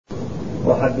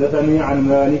وحدثني عن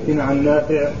مالك عن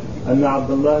نافع أن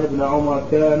عبد الله بن عمر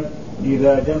كان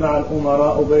إذا جمع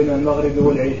الأمراء بين المغرب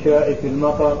والعشاء في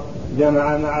المطر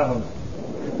جمع معهم.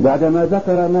 بعدما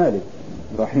ذكر مالك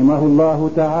رحمه الله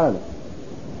تعالى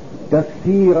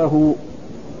تفسيره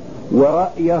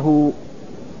ورأيه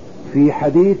في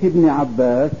حديث ابن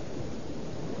عباس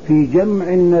في جمع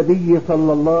النبي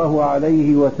صلى الله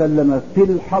عليه وسلم في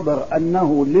الحضر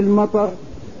أنه للمطر،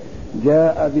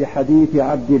 جاء بحديث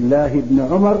عبد الله بن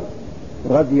عمر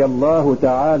رضي الله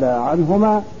تعالى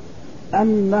عنهما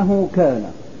أنه كان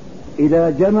إذا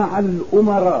جمع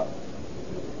الأمراء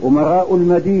أمراء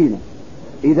المدينة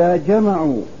إذا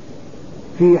جمعوا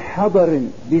في حضر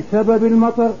بسبب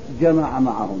المطر جمع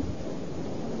معهم.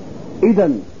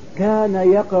 إذن كان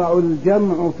يقع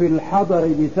الجمع في الحضر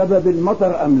بسبب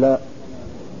المطر أم لا؟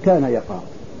 كان يقع.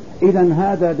 إذن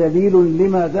هذا دليل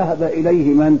لما ذهب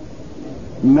إليه من؟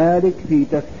 مالك في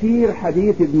تفسير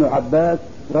حديث ابن عباس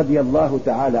رضي الله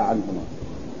تعالى عنهما.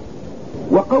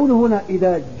 وقوله هنا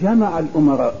إذا جمع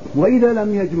الأمراء، وإذا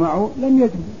لم يجمعوا لم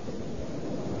يجمعوا،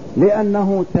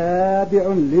 لأنه تابع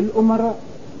للأمراء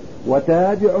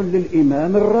وتابع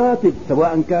للإمام الراتب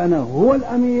سواء كان هو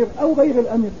الأمير أو غير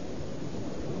الأمير.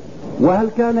 وهل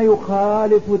كان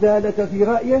يخالف ذلك في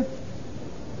رأيه؟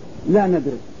 لا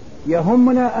ندري،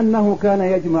 يهمنا أنه كان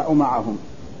يجمع معهم.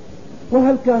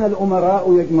 وهل كان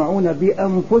الأمراء يجمعون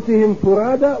بأنفسهم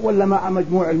فرادى ولا مع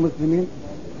مجموع المسلمين؟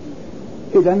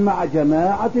 إذن مع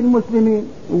جماعة المسلمين،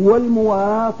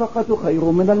 والموافقة خير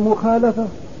من المخالفة.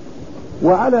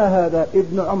 وعلى هذا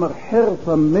ابن عمر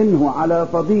حرصا منه على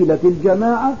فضيلة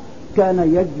الجماعة كان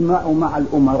يجمع مع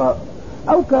الأمراء،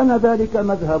 أو كان ذلك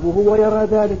مذهبه ويرى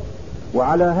ذلك.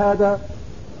 وعلى هذا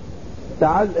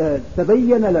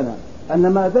تبين لنا أن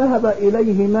ما ذهب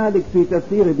إليه مالك في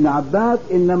تفسير ابن عباس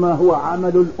إنما هو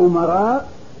عمل الأمراء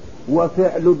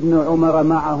وفعل ابن عمر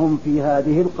معهم في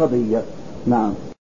هذه القضية. نعم.